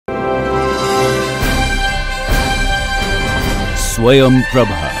Swayam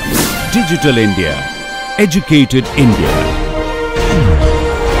Prabha. Digital India. Educated India.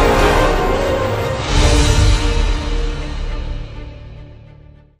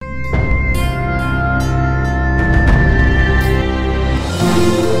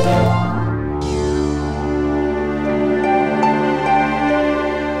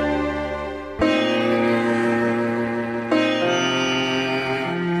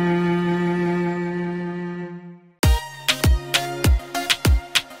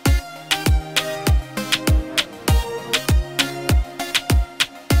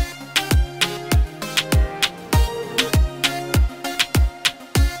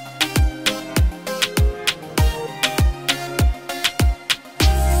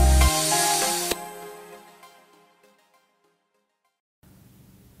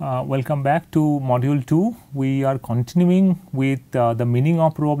 Welcome back to module 2. We are continuing with the meaning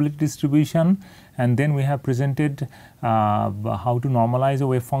of probability distribution, and then we have presented how to normalize a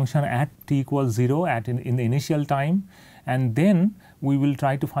wave function at t equals 0 in the initial time, and then we will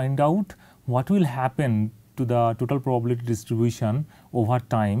try to find out what will happen to the total probability distribution over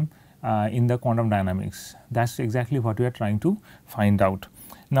time in the quantum dynamics. That is exactly what we are trying to find out.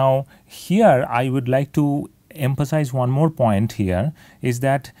 Now, here I would like to emphasize one more point here, is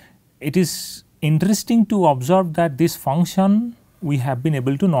that it is interesting to observe that this function we have been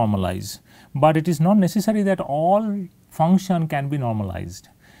able to normalize, but it is not necessary that all function can be normalized.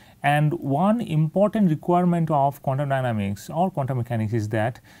 And one important requirement of quantum dynamics or quantum mechanics is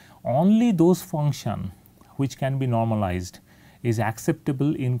that only those function which can be normalized is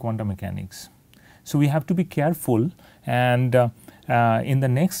acceptable in quantum mechanics. So, we have to be careful, and in the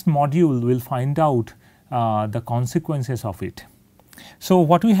next module we will find out the consequences of it. So,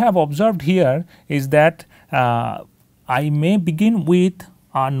 what we have observed here is that I may begin with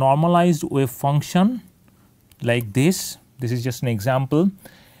a normalized wave function like this. This is just an example.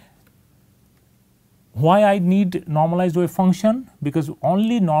 Why I need normalized wave function? Because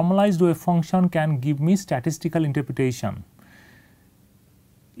only normalized wave function can give me statistical interpretation.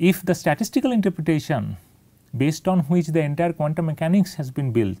 If the statistical interpretation based on which the entire quantum mechanics has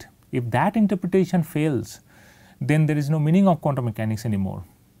been built, if that interpretation fails, then there is no meaning of quantum mechanics anymore.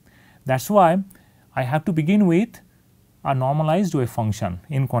 That is why I have to begin with a normalized wave function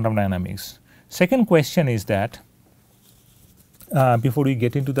in quantum dynamics. Second question is that, before we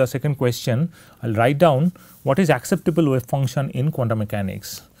get into the second question, I will write down what is acceptable wave function in quantum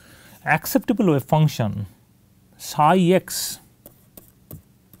mechanics. Acceptable wave function psi x,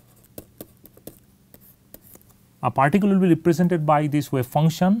 a particle will be represented by this wave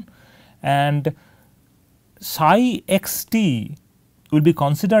function, and psi x t will be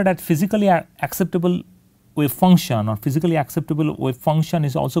considered as physically acceptable wave function, or physically acceptable wave function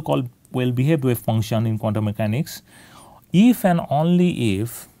is also called well behaved wave function in quantum mechanics, if and only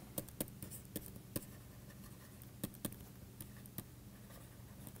if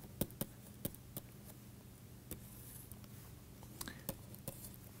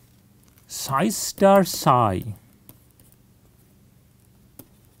psi star psi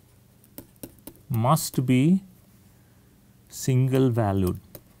must be single valued.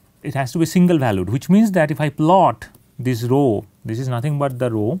 It has to be single valued, which means that if I plot this rho, this is nothing but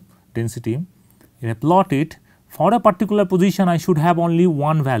the rho density, if I plot it for a particular position, I should have only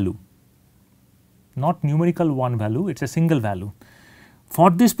one value, not numerical one value, it is a single value. For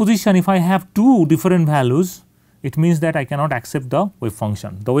this position, if I have two different values, it means that I cannot accept the wave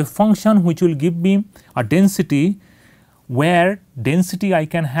function. The wave function which will give me a density where density I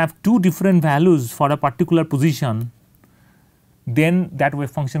can have two different values for a particular position, then that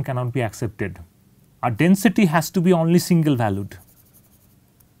wave function cannot be accepted. A density has to be only single valued.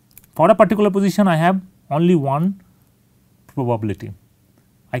 For a particular position, I have only one probability.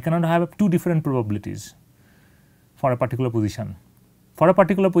 I cannot have two different probabilities for a particular position. For a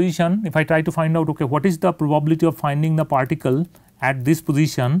particular position, if I try to find out, okay, what is the probability of finding the particle at this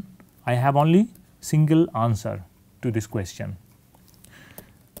position, I have only single answer to this question.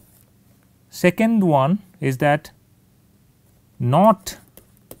 Second one is that not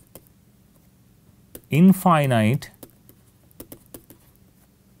infinite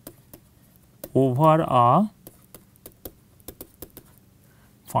over a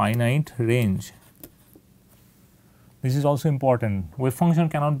finite range. This is also important. Wave function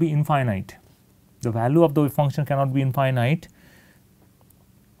cannot be infinite. The value of the wave function cannot be infinite.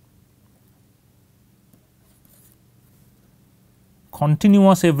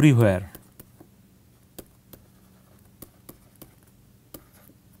 Continuous everywhere.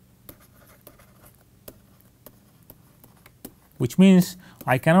 Which means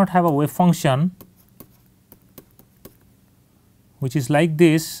I cannot have a wave function which is like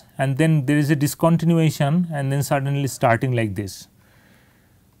this, and then there is a discontinuation and then suddenly starting like this.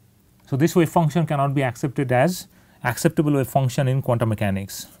 So, this wave function cannot be accepted as acceptable wave function in quantum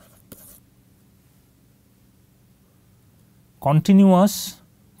mechanics. Continuous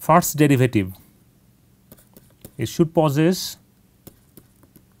first derivative, it should possess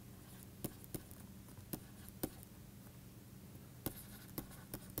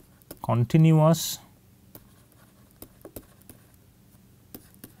continuous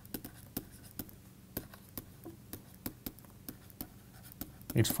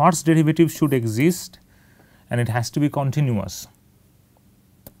its first derivative should exist and it has to be continuous.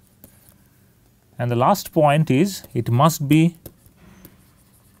 And the last point is it must be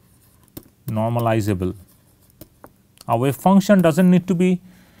normalizable. A wave function does not need to be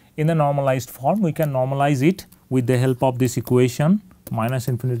in a normalized form, we can normalize it with the help of this equation minus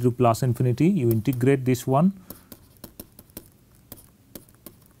infinity to plus infinity. You integrate this one,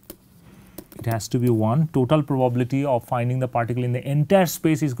 it has to be 1. Total probability of finding the particle in the entire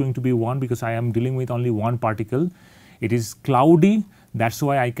space is going to be 1, because I am dealing with only one particle. It is cloudy, that is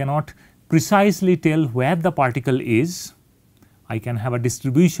why I cannot precisely tell where the particle is. I can have a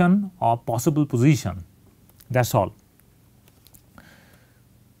distribution of possible position, that is all.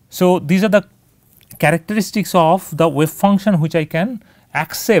 So, these are the characteristics of the wave function which I can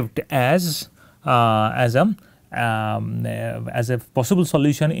accept as a possible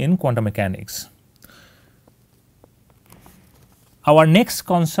solution in quantum mechanics. Our next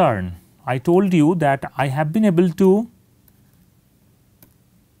concern, I told you that I have been able to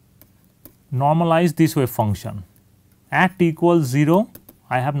normalize this wave function. At t equals 0,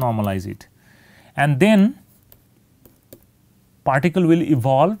 I have normalized it, and then particle will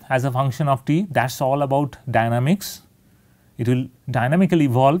evolve as a function of t. That is all about dynamics. It will dynamically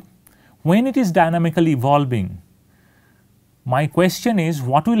evolve. When it is dynamically evolving, my question is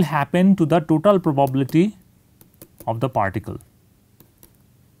what will happen to the total probability of the particle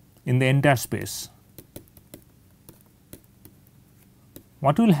in the entire space?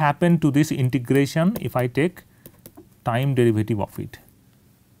 What will happen to this integration if I take time derivative of it?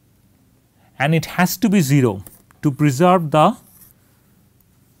 And it has to be 0 to preserve the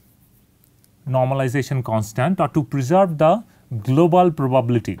normalization constant or to preserve the global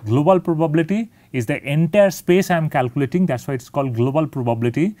probability. Global probability is the entire space I am calculating, that is why it is called global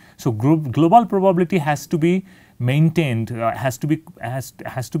probability. So, global probability has to be maintained, it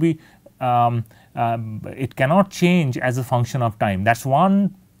cannot change as a function of time. That is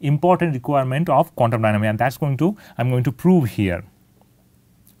one important requirement of quantum dynamics, and that is going to I am going to prove here.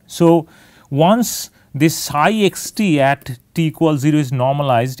 So, once this psi x t at t equals 0 is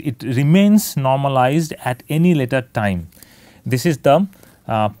normalized, it remains normalized at any later time. This is the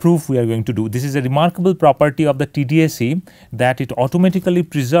proof we are going to do. This is a remarkable property of the TDSE, that it automatically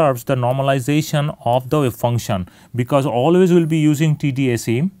preserves the normalization of the wave function, because always we will be using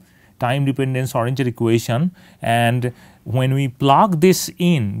TDSE, time dependence Schrodinger equation, and when we plug this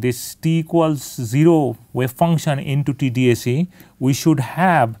in, this t equals 0 wave function into TDSE, we should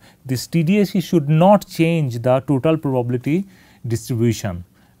have this TDSE should not change the total probability distribution,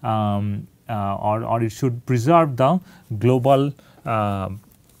 or it should preserve the global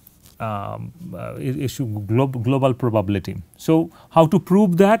global probability. So, how to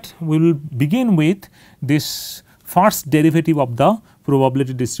prove that? We will begin with this first derivative of the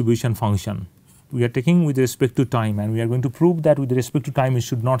probability distribution function. We are taking with respect to time, and we are going to prove that with respect to time it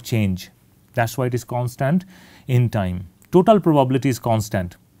should not change. That is why it is constant in time. Total probability is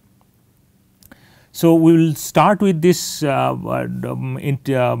constant. So, we will start with this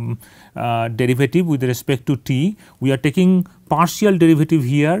derivative with respect to t. We are taking partial derivative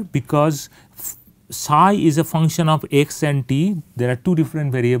here because psi is a function of x and t. There are two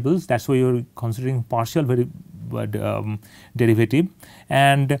different variables, that is why you are considering partial derivative,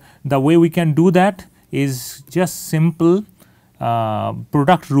 and the way we can do that is just simple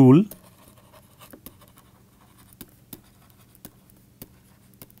product rule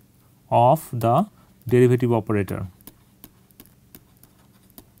of the derivative operator.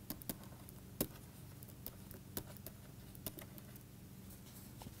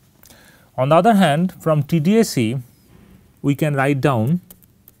 On the other hand, from TDSE we can write down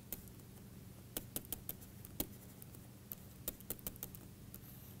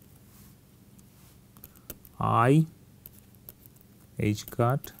I h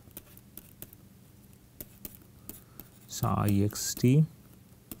cut psi x t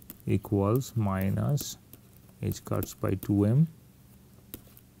equals minus h cuts by 2m.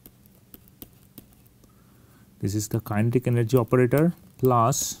 This is the kinetic energy operator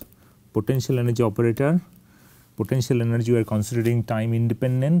plus potential energy operator. potential energy we are considering time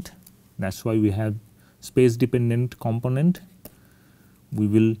independent. That's why we have space dependent component. We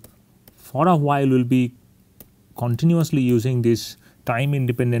will for a while will be continuously using this time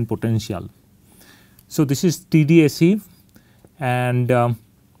independent potential. So, this is TDSE, and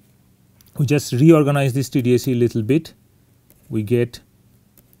we just reorganize this TDSE a little bit. We get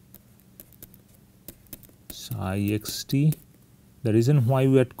psi xt. The reason why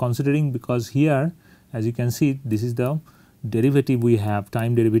we are considering, because here as you can see this is the derivative we have,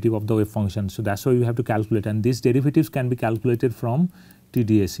 time derivative of the wave function. So, that is why we have to calculate, and these derivatives can be calculated from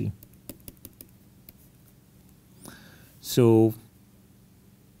TDSE. So,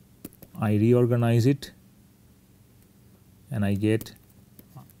 I reorganize it and I get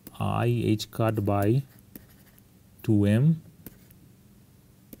I h cut by 2m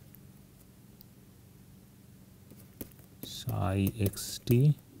psi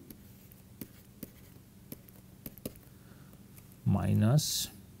xt minus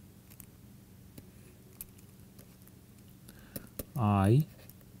I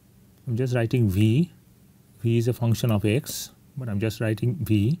am just writing v. V is a function of x, but I am just writing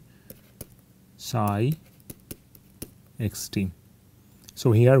v psi xt.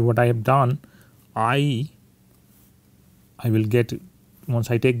 So, here what I have done, I will get, once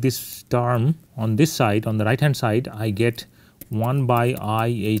I take this term on this side, on the right hand side, I get 1 by I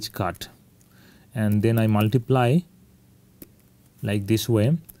h cut, and then I multiply like this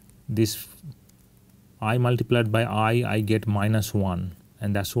way. This I multiplied by I get minus 1,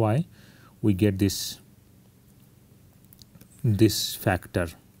 and that is why we get this factor.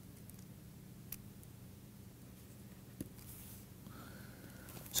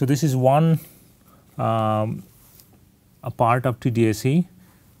 So, this is one a part of TDSE.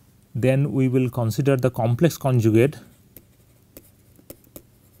 Then we will consider the complex conjugate.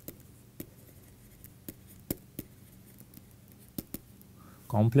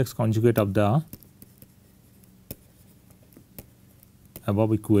 Complex conjugate of the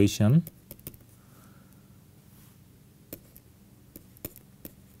above equation.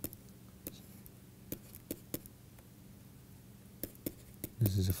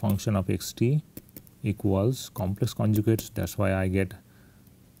 This is a function of xt equals complex conjugates. That is why I get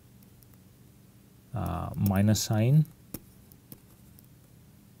minus sign.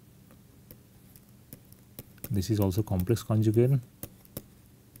 This is also complex conjugate.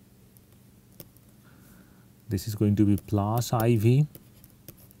 This is going to be plus IV.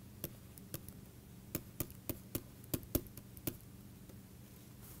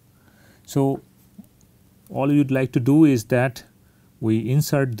 So, all you would like to do is that we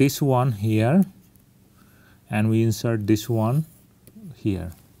insert this one here and we insert this one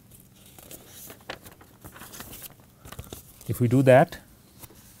here. If we do that,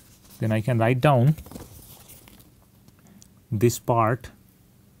 then I can write down this part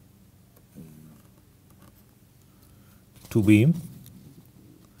to be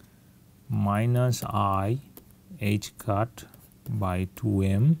minus I h cut by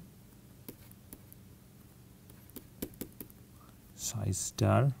 2m psi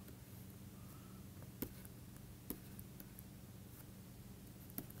star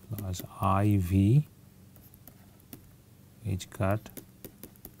plus IV h cut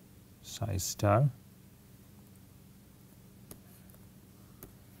psi star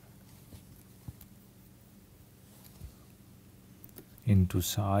into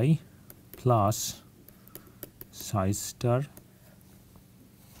psi plus psi star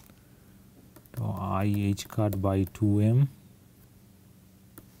to I h cut by 2m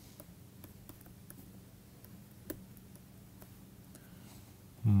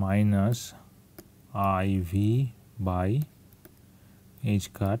minus IV by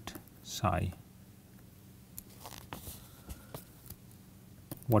h cut psi.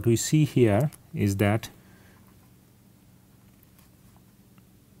 What we see here is that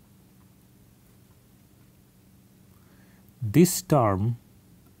this term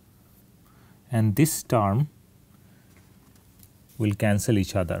and this term will cancel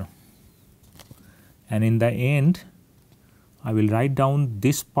each other, and in the end I will write down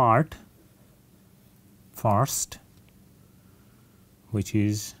this part first, which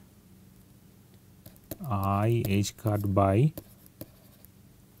is I h cut by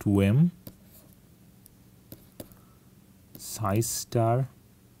 2m psi star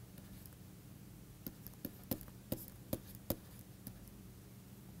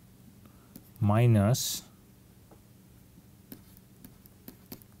minus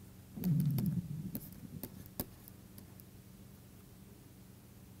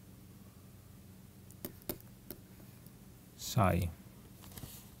psi,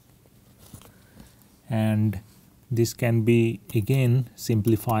 and this can be again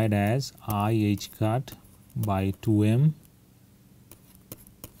simplified as I h cut by 2m.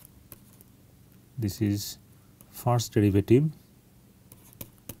 This is first derivative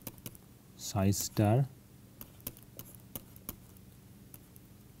psi star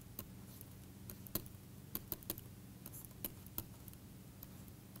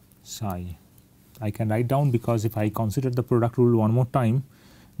psi. I can write down, because if I consider the product rule one more time,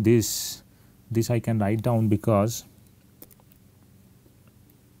 this I can write down, because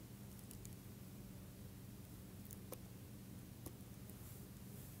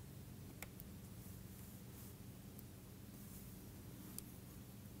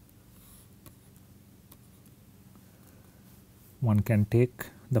one can take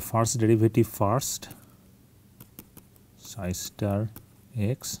the first derivative first, psi star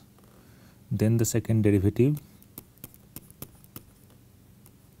x, then the second derivative,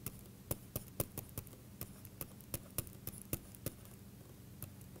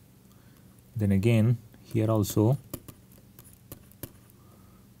 then again here also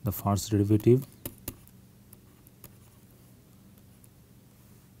the first derivative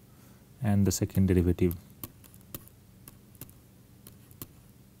and the second derivative.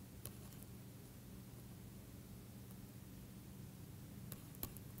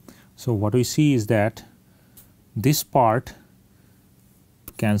 So, what we see is that this part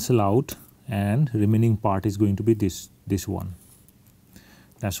cancel out and remaining part is going to be this one.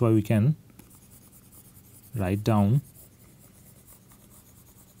 That is why we can write down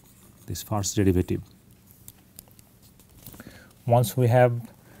this first derivative. Once we have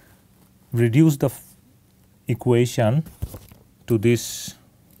reduced the equation to this,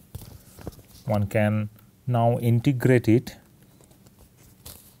 one can now integrate it.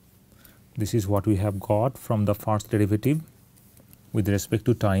 This is what we have got from the first derivative with respect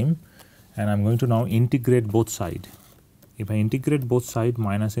to time, and I am going to now integrate both sides. If I integrate both sides,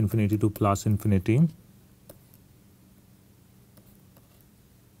 minus infinity to plus infinity,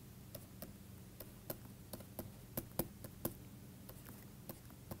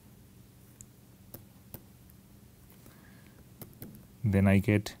 then I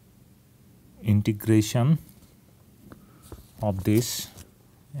get integration of this,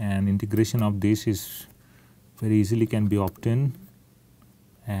 and integration of this is very easily can be obtained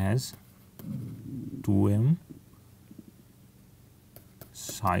as 2m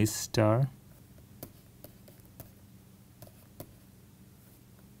psi star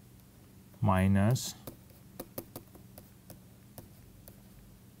minus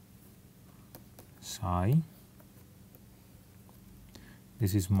psi.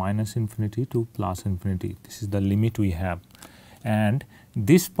 This is minus infinity to plus infinity. This is the limit we have, and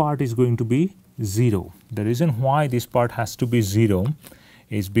this part is going to be 0. The reason why this part has to be 0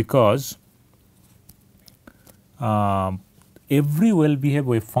 is because every well behaved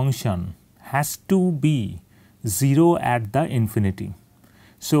wave function has to be 0 at the infinity.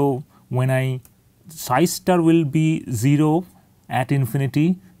 So, when psi star will be 0 at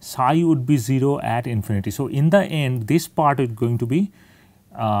infinity, psi would be 0 at infinity. So, in the end this part is going to be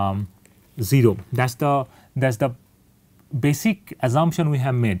 0. That's the basic assumption we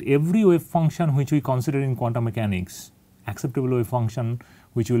have made. Every wave function which we consider in quantum mechanics, acceptable wave function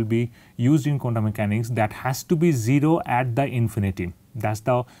which will be used in quantum mechanics, that has to be 0 at the infinity. That's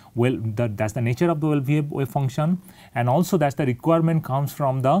the nature of the well-behaved wave function, and also that's the requirement comes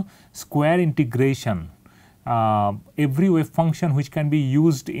from the square integration. Every wave function which can be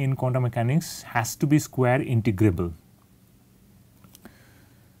used in quantum mechanics has to be square integrable.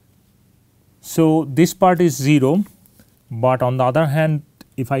 So, this part is 0, but on the other hand,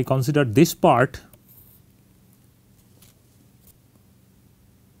 if I consider this part,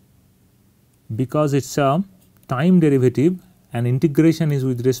 because it is a time derivative and integration is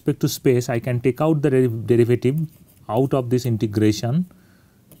with respect to space, I can take out the derivative out of this integration,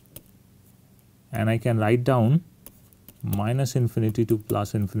 and I can write down minus infinity to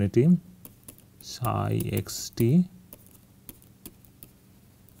plus infinity psi xt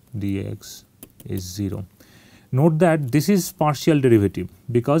dx is 0. Note that this is partial derivative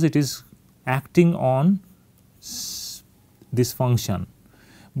because it is acting on this function,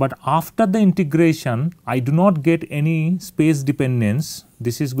 but after the integration I do not get any space dependence.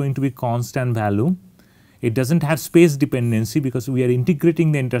 This is going to be constant value. It does not have space dependency because we are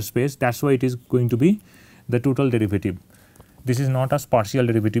integrating the interspace. That is why it is going to be the total derivative. This is not a partial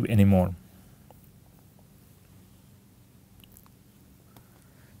derivative anymore.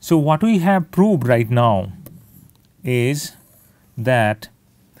 So, what we have proved right now is that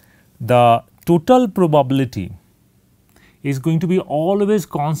the total probability is going to be always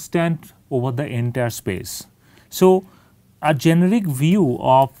constant over the entire space. So, a generic view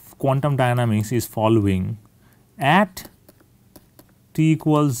of quantum dynamics is following: at t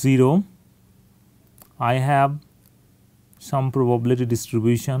equals 0, I have some probability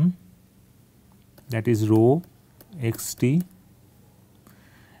distribution, that is rho x t.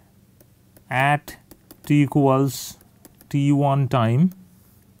 At t equals t1 time,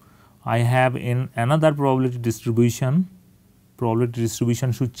 I have in another probability distribution. Probability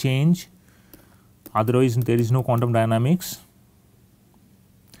distribution should change, otherwise there is no quantum dynamics.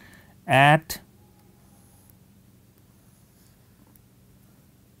 At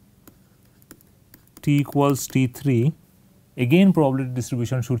t equals t3, again probability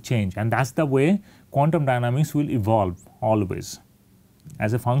distribution should change, and that is the way quantum dynamics will evolve always.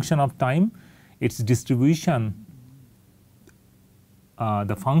 As a function of time, its distribution,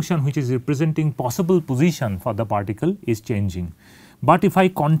 the function which is representing possible position for the particle is changing. But if I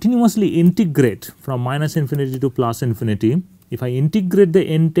continuously integrate from minus infinity to plus infinity, if I integrate the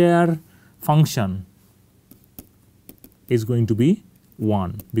entire function, is going to be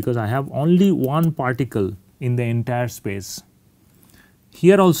 1, because I have only one particle in the entire space.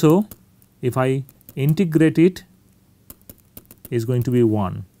 Here also, if I integrate it, is going to be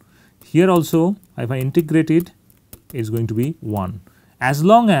 1. Here also, if I integrate it, is going to be 1. As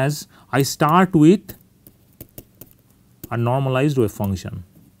long as I start with a normalized wave function.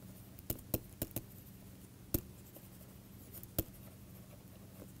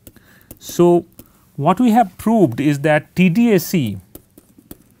 So, what we have proved is that TDSE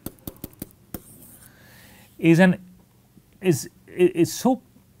is an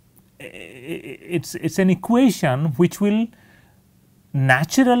equation which will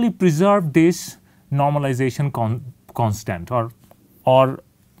naturally preserve this normalization constant or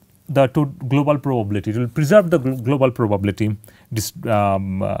the global probability. It will preserve the global probability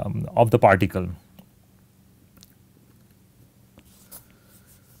of the particle.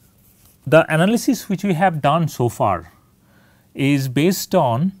 The analysis which we have done so far is based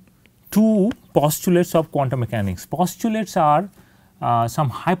on two postulates of quantum mechanics. Postulates are some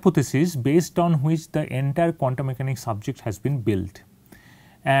hypotheses based on which the entire quantum mechanics subject has been built.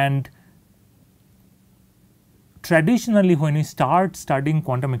 And traditionally, when we start studying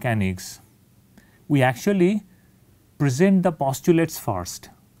quantum mechanics, we actually present the postulates first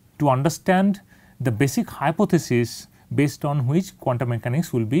to understand the basic hypothesis based on which quantum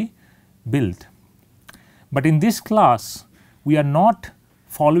mechanics will be built. But in this class, we are not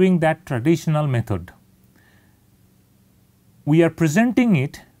following that traditional method. We are presenting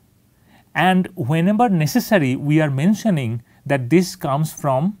it, and whenever necessary, we are mentioning that this comes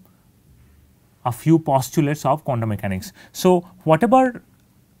from a few postulates of quantum mechanics. So, whatever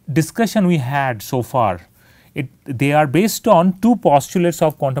discussion we had so far, they are based on two postulates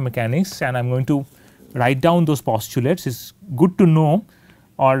of quantum mechanics, and I am going to write down those postulates. It is good to know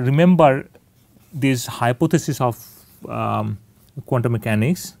or remember this hypothesis of quantum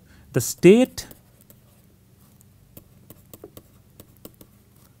mechanics. The state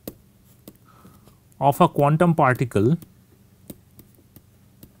of a quantum particle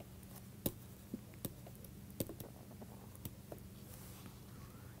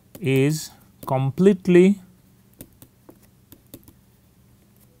is completely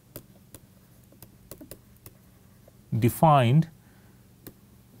defined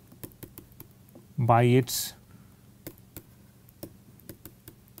by its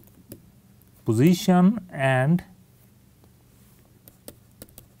position and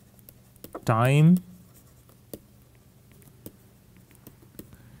time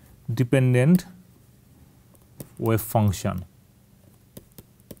dependent wave function,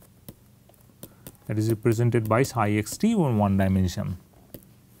 that is represented by psi x t on one dimension.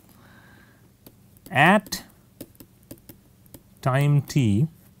 At time t,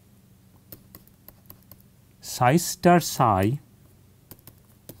 psi star psi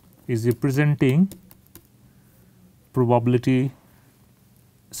is representing probability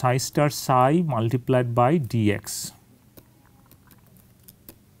psi star psi multiplied by dx.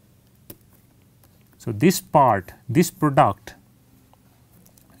 So, this part, this product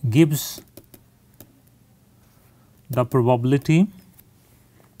gives the probability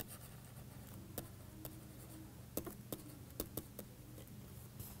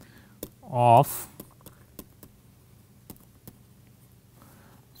of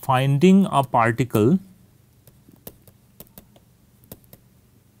finding a particle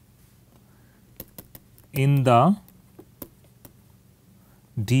in the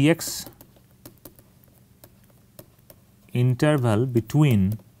dx interval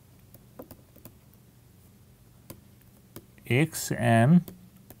between x and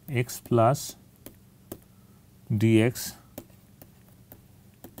x plus dx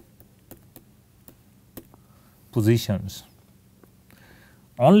positions.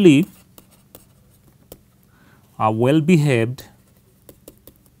 Only a well behaved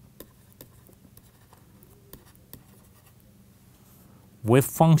wave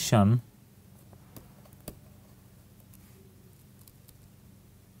function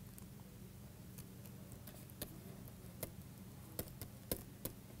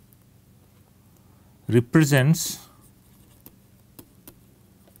represents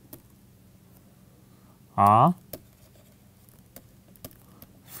a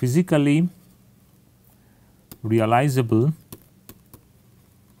physically realizable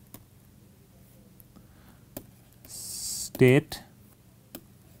state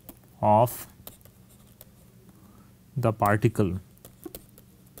of the particle.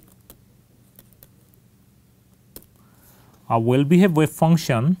 A well behaved wave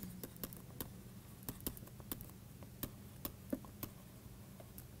function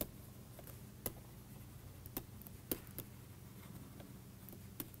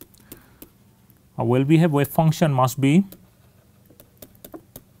must be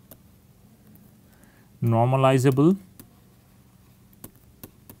normalizable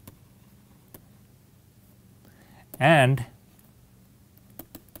and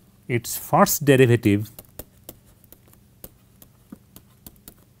its first derivative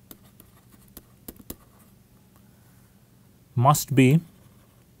must be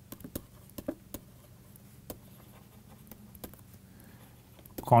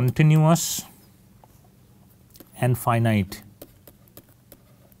continuous and finite.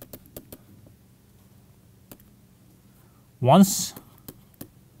 Once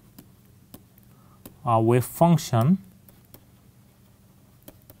a wave function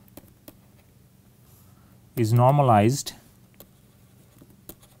is normalized,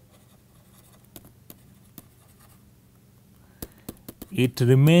 it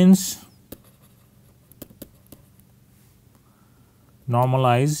remains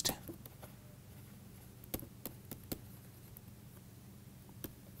normalized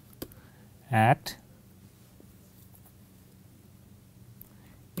at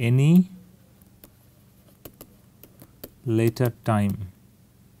any later time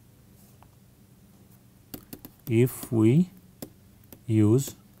if we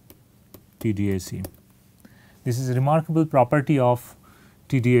use TDAC. This is a remarkable property of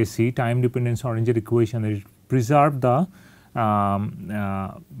TDAC, time dependent Schrodinger equation, that it preserves the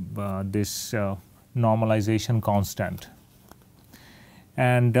this normalization constant.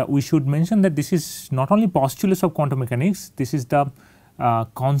 And we should mention that this is not only postulates of quantum mechanics, this is the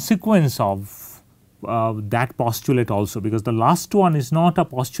consequence of that postulate also, because the last one is not a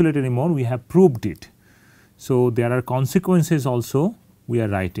postulate anymore, we have proved it. So, there are consequences also we are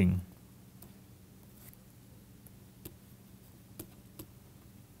writing.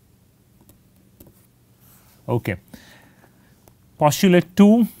 Okay. Postulate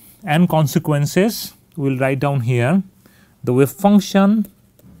 2 and consequences we will write down here. The wave function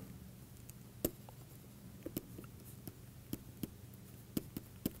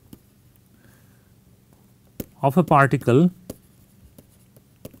of a particle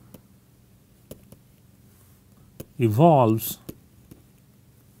evolves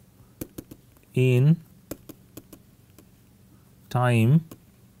in time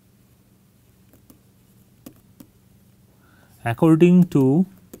according to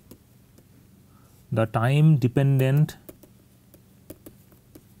the time dependent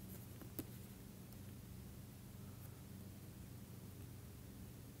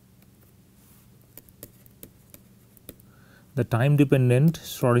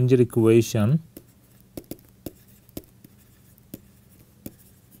Schrodinger equation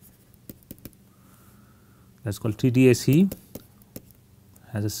that is called TDAC,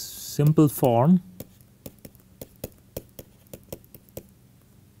 has a simple form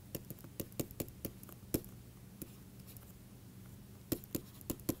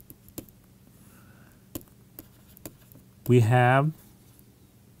we have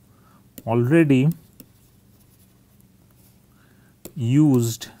already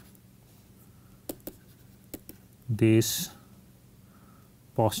used this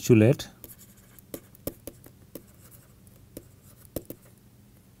postulate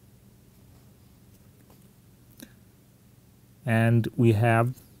and we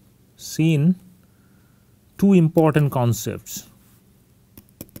have seen two important concepts.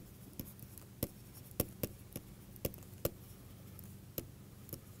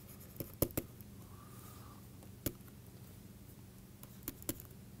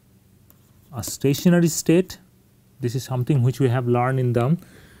 A stationary state, this is something which we have learned in the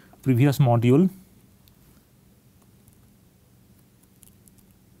previous module,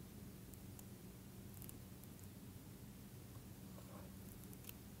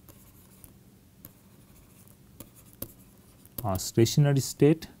 a stationary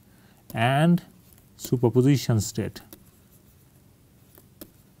state and superposition state.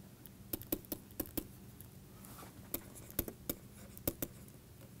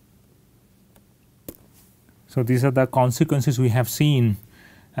 So, these are the consequences we have seen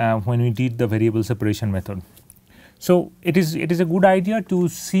when we did the variable separation method. So, it is a good idea to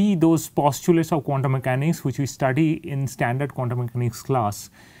see those postulates of quantum mechanics which we study in standard quantum mechanics class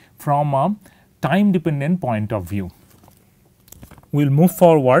from a time dependent point of view. We will move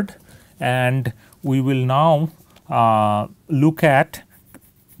forward and we will now look at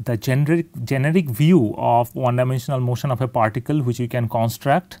the generic view of one dimensional motion of a particle which we can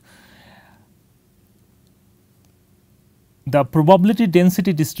construct. The probability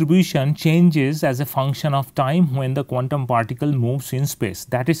density distribution changes as a function of time when the quantum particle moves in space.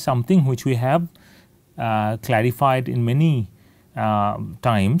 That is something which we have clarified in many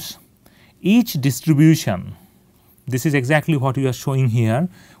times. Each distribution, this is exactly what we are showing here.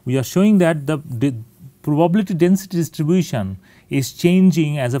 We are showing that the probability density distribution is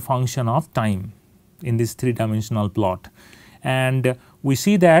changing as a function of time in this 3-dimensional plot. And we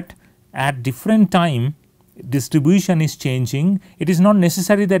see that at different time distribution is changing. It is not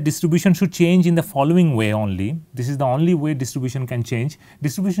necessary that distribution should change in the following way only. This is the only way distribution can change.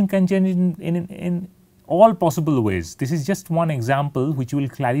 Distribution can change in all possible ways. This is just one example which will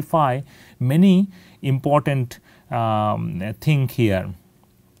clarify many important thing here.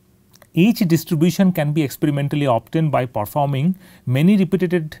 Each distribution can be experimentally obtained by performing many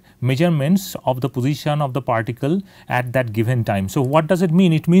repeated measurements of the position of the particle at that given time. So, what does it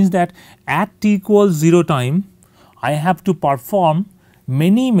mean? It means that at t equals 0 time, I have to perform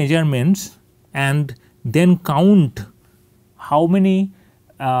many measurements and then count how many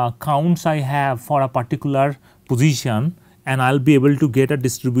counts I have for a particular position, and I will be able to get a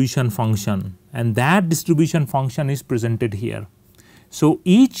distribution function, and that distribution function is presented here. So,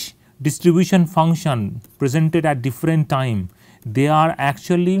 each distribution function presented at different time, they are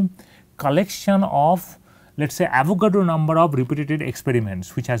actually collection of, let us say, Avogadro number of repeated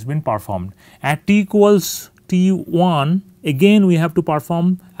experiments which has been performed. At t equals t1, again we have to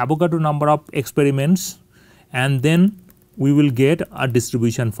perform Avogadro number of experiments, and then we will get a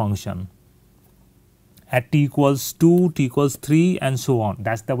distribution function. At t equals 2, t equals 3 and so on.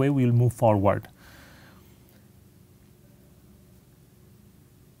 That is the way we will move forward.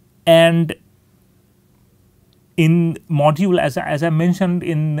 And in module, as I mentioned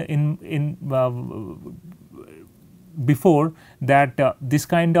before, that this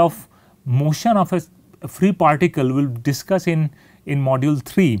kind of motion of a free particle we will discuss in module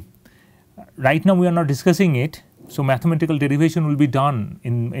 3. Right now we are not discussing it. So, mathematical derivation will be done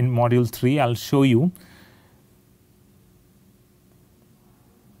in module 3. I will show you.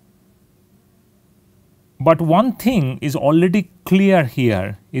 But one thing is already clear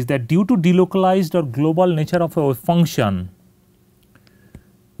here is that due to delocalized or global nature of a function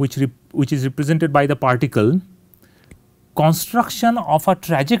which is represented by the particle, construction of a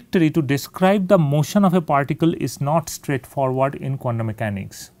trajectory to describe the motion of a particle is not straightforward in quantum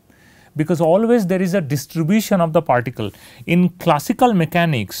mechanics, because always there is a distribution of the particle. In classical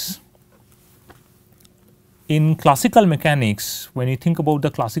mechanics, when you think about the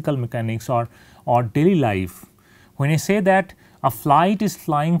classical mechanics or daily life, when I say that a flight is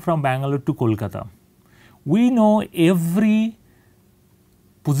flying from Bangalore to Kolkata, we know every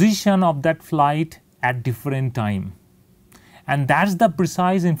position of that flight at different time, and that is the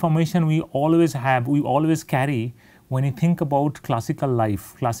precise information we always have, we always carry when you think about classical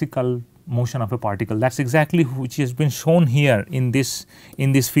life, classical motion of a particle. That is exactly which has been shown here in this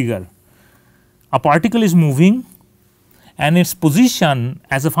figure. A particle is moving and its position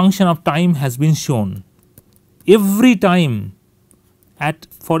as a function of time has been shown. Every time,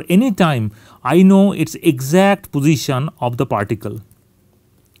 for any time, I know its exact position of the particle.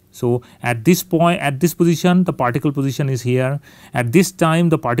 So, at this point, at this position, the particle position is here. At this time,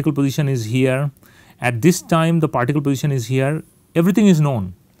 the particle position is here. At this time, the particle position is here. Everything is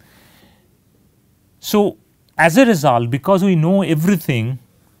known. So, as a result, because we know everything,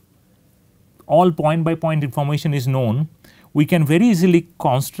 all point by point information is known, we can very easily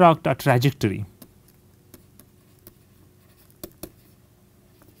construct a trajectory.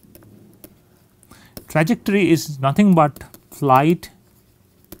 Trajectory is nothing but flight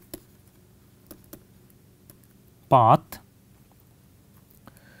path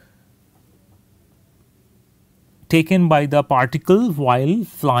taken by the particle while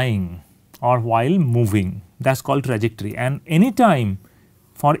flying or while moving. That is called trajectory, and anytime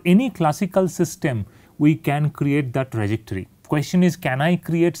for any classical system we can create that trajectory. Question is, can I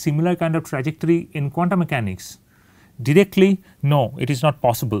create similar kind of trajectory in quantum mechanics? directly? No, it is not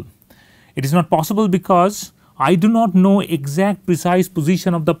possible. It is not possible because I do not know exact precise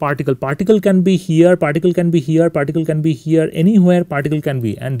position of the particle. Particle can be here, particle can be here, particle can be here, anywhere particle can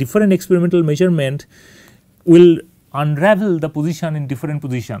be, and different experimental measurement will unravel the position in different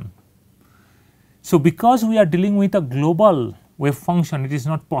position. So, because we are dealing with a global wave function, it is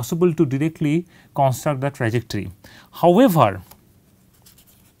not possible to directly construct the trajectory. However,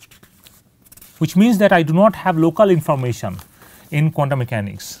 which means that I do not have local information in quantum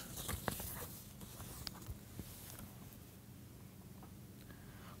mechanics.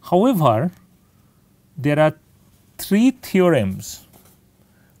 However, there are 3 theorems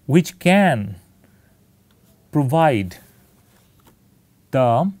which can provide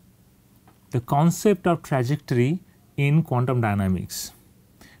the concept of trajectory in quantum dynamics.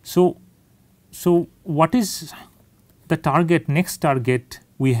 So what is the target? Next target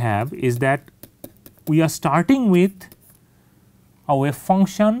we have is that we are starting with a wave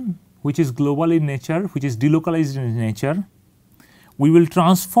function which is global in nature, which is delocalized in nature. We will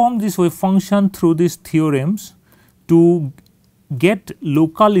transform this wave function through these theorems to get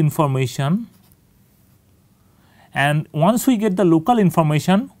local information, and once we get the local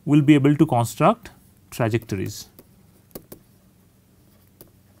information, we will be able to construct trajectories.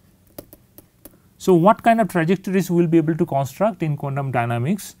 So, what kind of trajectories we will be able to construct in quantum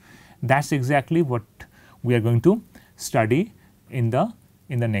dynamics? That is exactly what we are going to study in the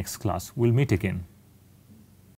next class. We will meet again.